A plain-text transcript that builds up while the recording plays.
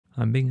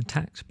I'm being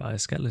attacked by a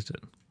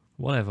skeleton.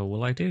 Whatever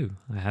will I do?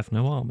 I have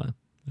no armour,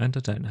 and I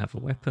don't have a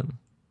weapon.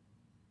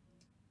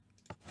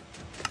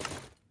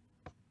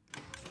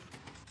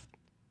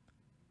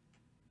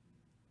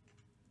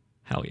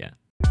 Hell yeah.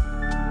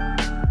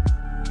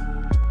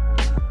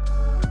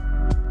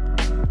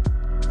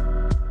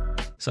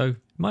 So, it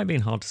might be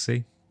hard to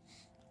see,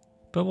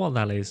 but what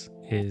that is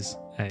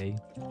a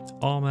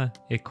Armour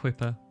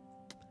Equipper,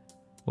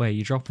 where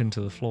you drop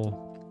into the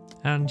floor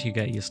and you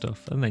get your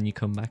stuff and then you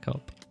come back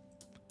up.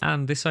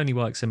 And this only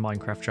works in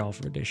Minecraft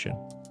Java Edition.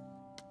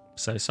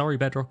 So sorry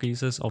Bedrock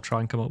users, I'll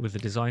try and come up with a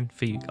design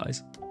for you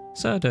guys.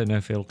 So I don't know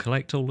if it'll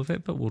collect all of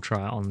it, but we'll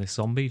try it on this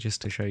zombie just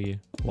to show you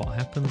what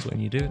happens when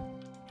you do it.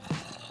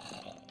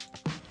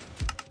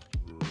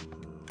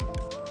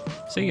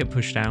 So you get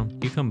pushed down,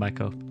 you come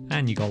back up,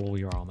 and you got all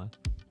your armour.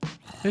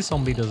 This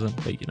zombie doesn't,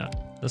 but you know,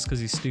 that's because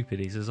he's stupid,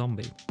 he's a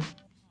zombie.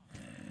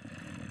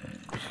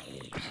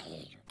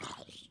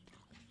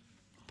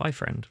 Bye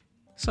friend.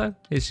 So,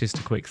 it's just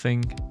a quick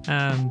thing,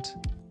 and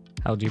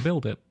how do you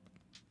build it?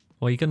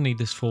 Well, you're going to need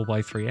this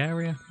 4x3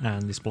 area,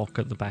 and this block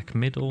at the back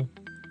middle,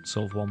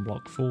 sort of one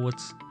block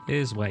forwards,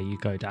 is where you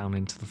go down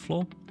into the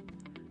floor.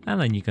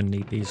 And then you're going to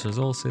need these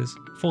resources,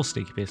 4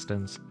 sticky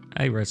pistons,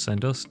 8 redstone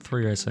dust,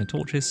 3 redstone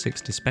torches,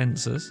 6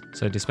 dispensers.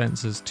 So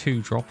dispensers,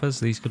 2 droppers.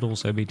 These could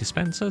also be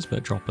dispensers,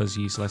 but droppers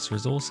use less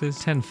resources.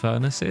 10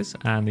 furnaces,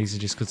 and these are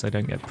just because they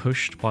don't get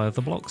pushed by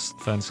other blocks.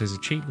 Furnaces are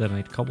cheap, they're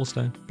made of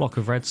cobblestone. Block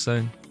of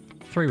redstone,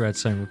 3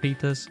 redstone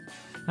repeaters,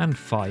 and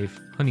 5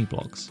 honey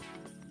blocks.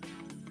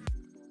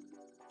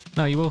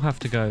 Now you will have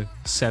to go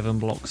 7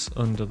 blocks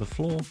under the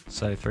floor,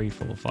 so 3,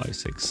 4, 5,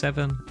 6,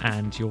 7,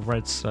 and your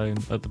redstone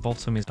at the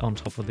bottom is on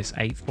top of this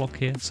 8th block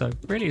here, so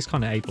really it's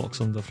kind of 8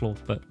 blocks under the floor,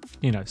 but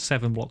you know,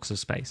 7 blocks of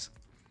space.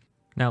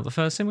 Now the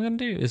first thing we're going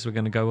to do is we're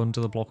going to go under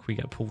the block we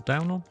get pulled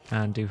down on,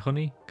 and do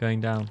honey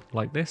going down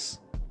like this,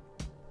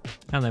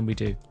 and then we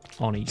do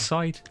on each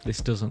side.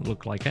 This doesn't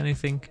look like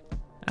anything,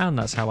 and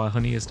that's how our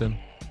honey is done.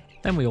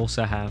 Then we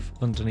also have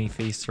underneath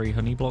these 3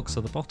 honey blocks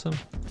at the bottom.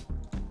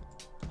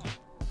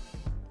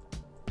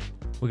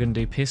 We're going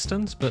to do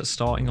pistons, but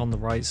starting on the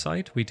right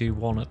side, we do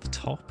 1 at the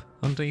top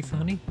underneath the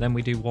honey. Then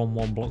we do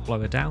 1 block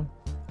lower down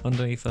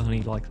underneath the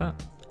honey like that.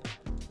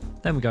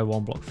 Then we go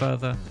 1 block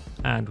further,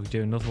 and we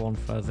do another 1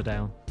 further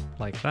down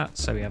like that.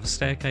 So we have a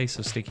staircase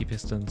of sticky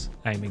pistons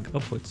aiming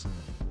upwards,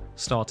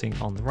 starting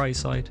on the right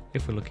side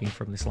if we're looking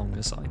from this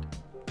longer side.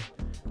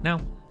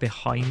 Now,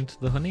 behind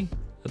the honey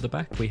at the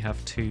back, we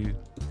have 2,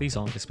 these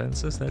aren't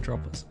dispensers, they're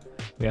droppers.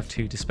 We have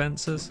 2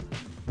 dispensers,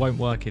 won't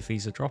work if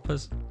these are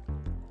droppers.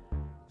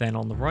 Then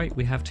on the right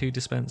we have 2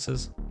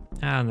 dispensers,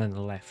 and then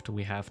the left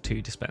we have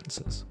 2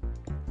 dispensers.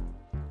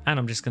 And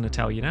I'm just going to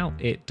tell you now,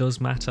 it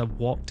does matter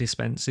what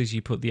dispensers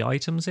you put the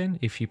items in.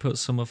 If you put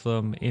some of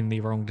them in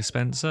the wrong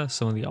dispenser,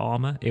 some of the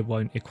armour, it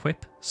won't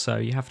equip, so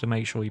you have to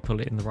make sure you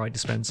put it in the right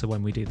dispenser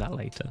when we do that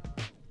later.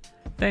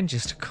 Then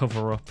just to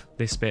cover up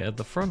this bit at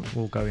the front,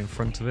 we'll go in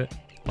front of it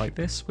like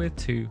this with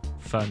 2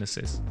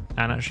 furnaces.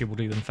 And actually we'll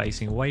do them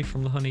facing away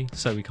from the honey,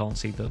 so we can't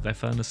see that they're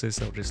furnaces,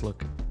 they'll just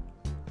look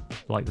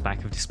like the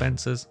back of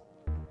dispensers.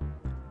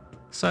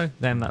 So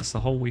then that's the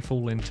hole we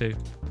fall into,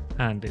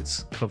 and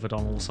it's covered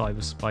on all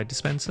sides by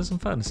dispensers and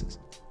furnaces.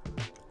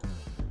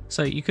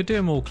 So you could do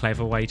a more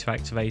clever way to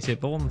activate it,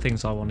 but one of the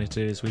things I wanted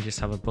to do is we just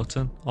have a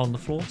button on the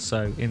floor.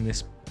 So in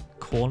this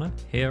corner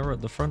here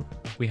at the front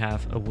we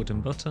have a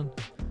wooden button.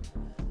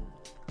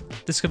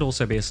 This could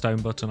also be a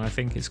stone button. I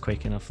think it's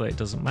quick enough that it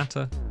doesn't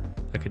matter.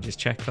 I could just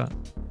check that.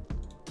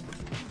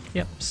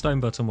 Yep, stone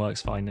button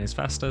works fine, it's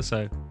faster,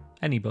 so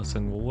any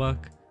button will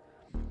work.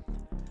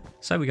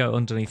 So we go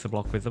underneath the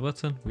block with the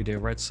button, we do a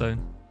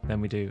redstone,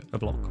 then we do a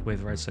block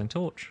with a redstone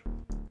torch.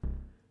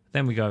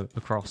 Then we go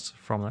across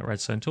from that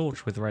redstone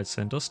torch with the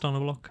redstone dust on a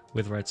block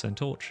with a redstone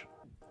torch.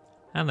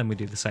 And then we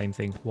do the same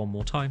thing 1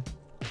 more time.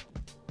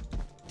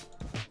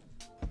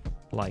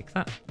 Like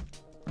that.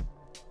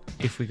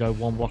 If we go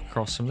 1 block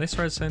across from this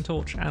redstone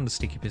torch and the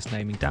sticky piston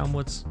aiming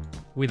downwards,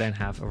 we then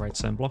have a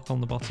redstone block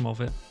on the bottom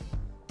of it.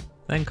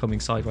 Then coming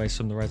sideways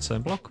from the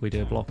redstone block, we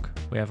do a block,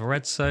 we have a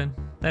redstone,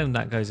 then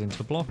that goes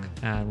into a block,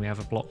 and we have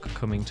a block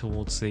coming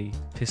towards the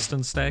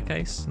piston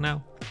staircase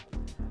now,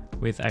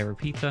 with a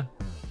repeater.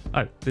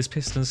 Oh, this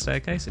piston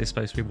staircase is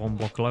supposed to be 1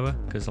 block lower,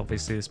 because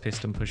obviously this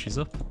piston pushes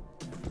up.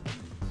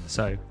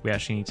 So we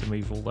actually need to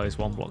move all those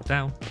 1 block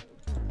down,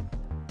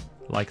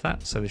 like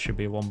that, so there should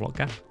be a 1 block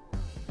gap.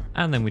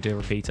 And then we do a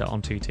repeater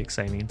on 2 ticks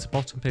aiming into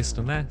bottom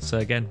piston there, so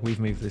again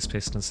we've moved this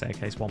piston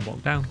staircase 1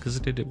 block down, because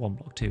I did it 1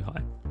 block too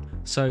high.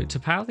 So to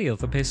power the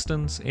other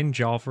pistons in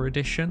Java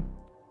Edition,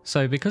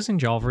 so because in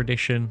Java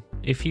Edition,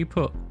 if you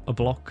put a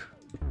block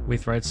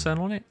with redstone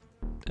on it,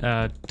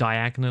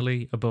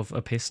 diagonally above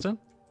a piston,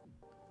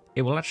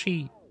 it will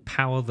actually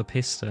power the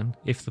piston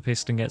if the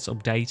piston gets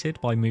updated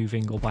by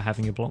moving or by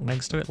having a block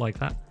next to it like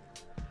that.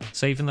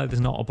 So even though there's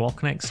not a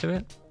block next to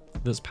it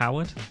that's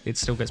powered, it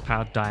still gets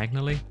powered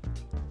diagonally,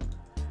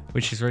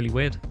 which is really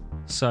weird.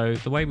 So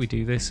the way we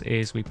do this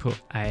is we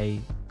put a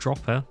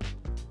dropper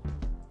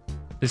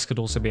This could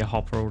also be a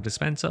hopper or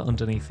dispenser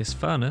underneath this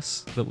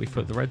furnace that we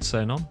put the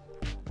redstone on.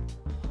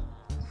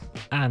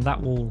 And that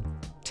will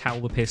tell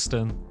the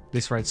piston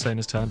this redstone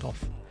is turned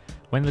off.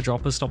 When the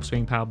dropper stops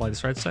being powered by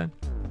this redstone,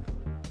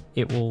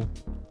 it will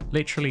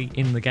literally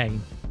in the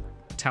game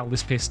tell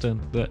this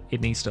piston that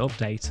it needs to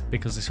update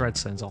because this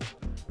redstone's off,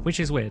 which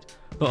is weird.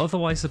 But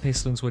otherwise the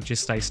pistons would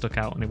just stay stuck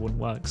out and it wouldn't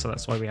work, so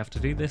that's why we have to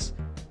do this.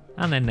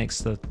 And then next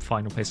to the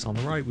final piston on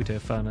the right, we do a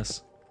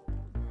furnace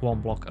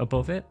 1 block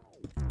above it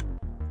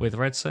with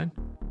redstone.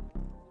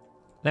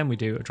 Then we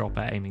do a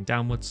dropper aiming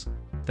downwards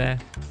there,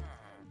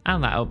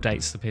 and that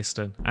updates the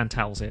piston and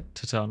tells it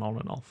to turn on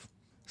and off.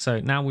 So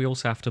now we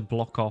also have to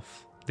block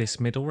off this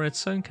middle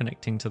redstone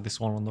connecting to this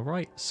one on the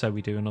right, so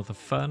we do another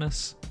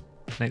furnace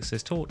next to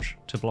this torch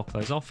to block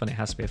those off, and it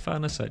has to be a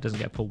furnace so it doesn't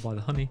get pulled by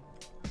the honey.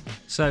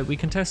 So we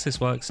can test this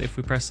works. If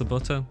we press the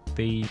button,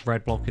 the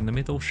red block in the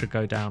middle should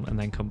go down and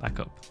then come back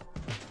up.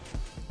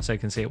 So you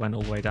can see it went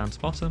all the way down to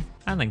bottom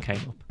and then came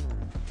up.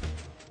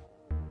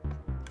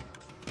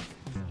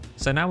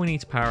 So now we need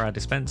to power our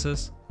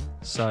dispensers.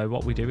 So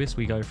what we do is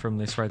we go from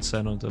this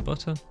redstone under the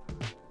button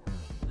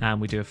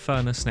and we do a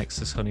furnace next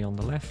to this honey on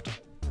the left,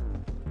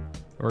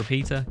 a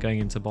repeater going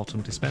into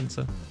bottom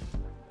dispenser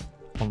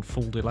on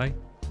full delay.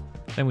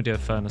 Then we do a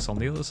furnace on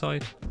the other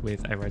side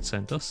with a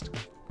redstone dust.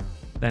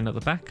 Then at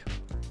the back,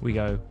 we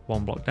go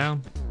 1 block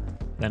down,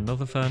 then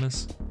another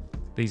furnace.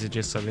 These are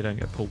just so they don't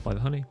get pulled by the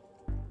honey.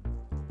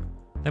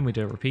 Then we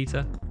do a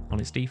repeater on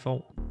its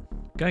default,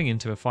 going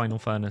into a final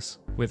furnace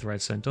with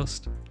redstone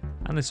dust,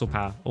 and this will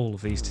power all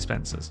of these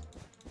dispensers.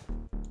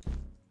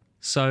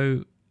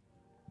 So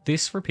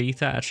this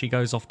repeater actually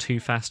goes off too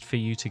fast for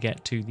you to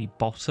get to the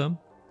bottom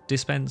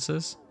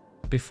dispensers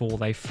before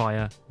they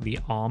fire the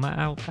armor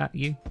out at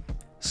you.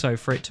 So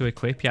for it to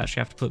equip, you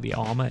actually have to put the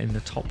armor in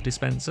the top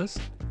dispensers,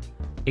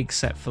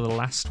 except for the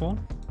last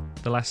one.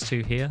 The last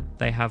two here,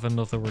 they have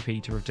another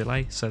repeater of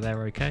delay, so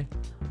they're okay.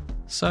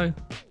 So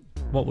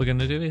what we're going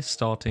to do is,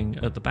 starting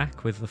at the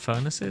back with the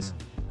furnaces,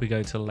 we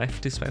go to the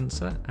left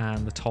dispenser,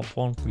 and the top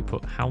one, we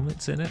put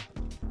helmets in it.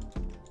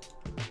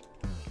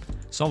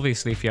 So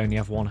obviously if you only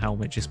have one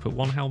helmet, just put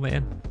one helmet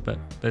in, but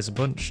there's a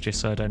bunch just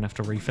so I don't have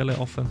to refill it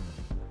often.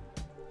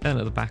 Then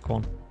at the back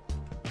one,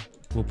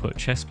 we'll put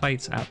chest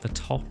plates at the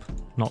top,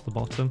 not the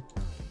bottom.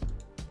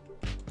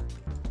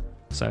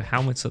 So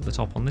helmets at the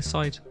top on this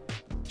side,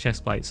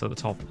 chest plates at the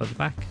top at the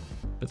back,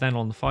 but then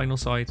on the final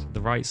side,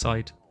 the right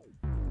side,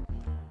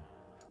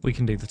 we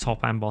can do the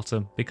top and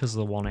bottom because of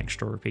the one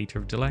extra repeater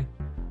of delay.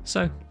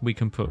 So we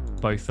can put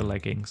both the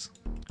leggings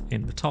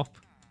in the top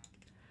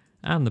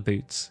and the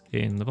boots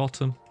in the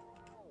bottom.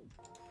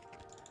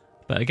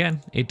 But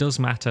again, it does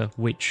matter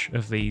which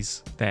of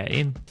these they're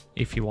in.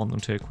 If you want them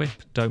to equip,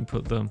 don't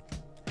put them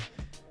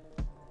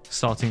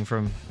starting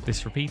from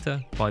this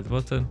repeater by the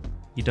button.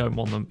 You don't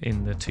want them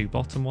in the two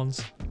bottom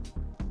ones.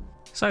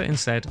 So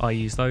instead I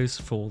use those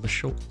for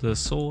the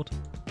sword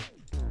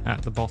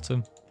at the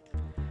bottom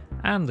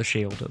and the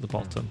shield at the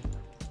bottom.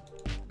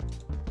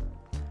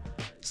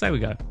 So there we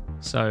go.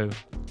 So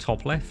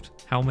top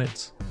left,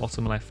 helmets,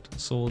 bottom left,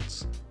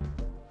 swords,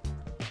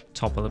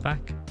 top of the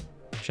back,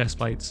 chest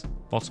plates,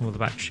 bottom of the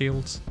back,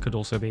 shields. Could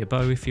also be a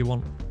bow if you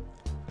want.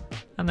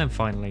 And then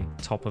finally,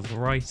 top of the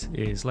right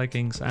is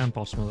leggings and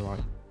bottom of the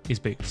right is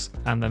boots,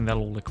 and then they'll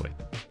all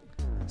equip.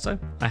 So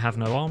I have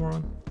no armor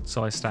on,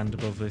 so I stand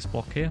above this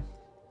block here,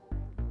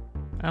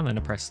 and then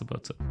I press the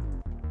button.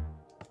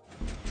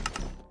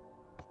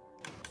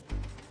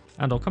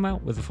 And I'll come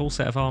out with a full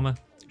set of armor,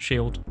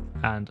 shield,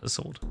 and a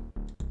sword.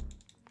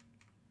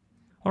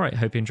 Alright,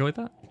 hope you enjoyed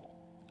that.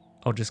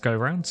 I'll just go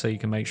around so you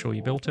can make sure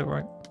you built it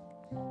right.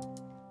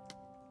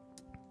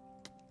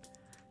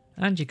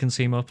 And you can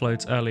see my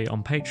uploads early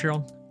on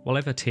Patreon.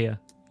 Whatever tier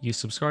you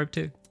subscribe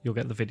to, you'll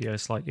get the video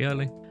slightly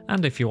early.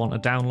 And if you want a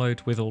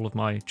download with all of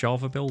my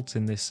Java builds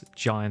in this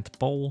giant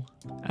bowl,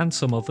 and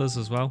some others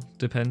as well,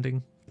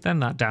 depending, then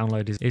that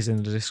download is in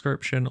the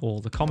description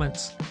or the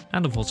comments.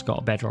 And I've also got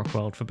a Bedrock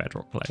world for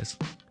Bedrock players.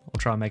 I'll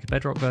try and make a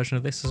Bedrock version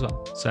of this as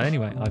well. So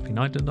anyway, I've been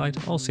Night and Night.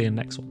 I'll see you in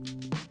the next one.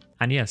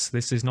 And yes,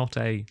 this is not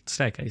a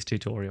staircase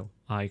tutorial.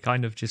 I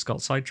kind of just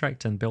got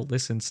sidetracked and built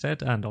this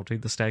instead, and I'll do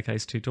the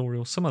staircase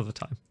tutorial some other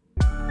time.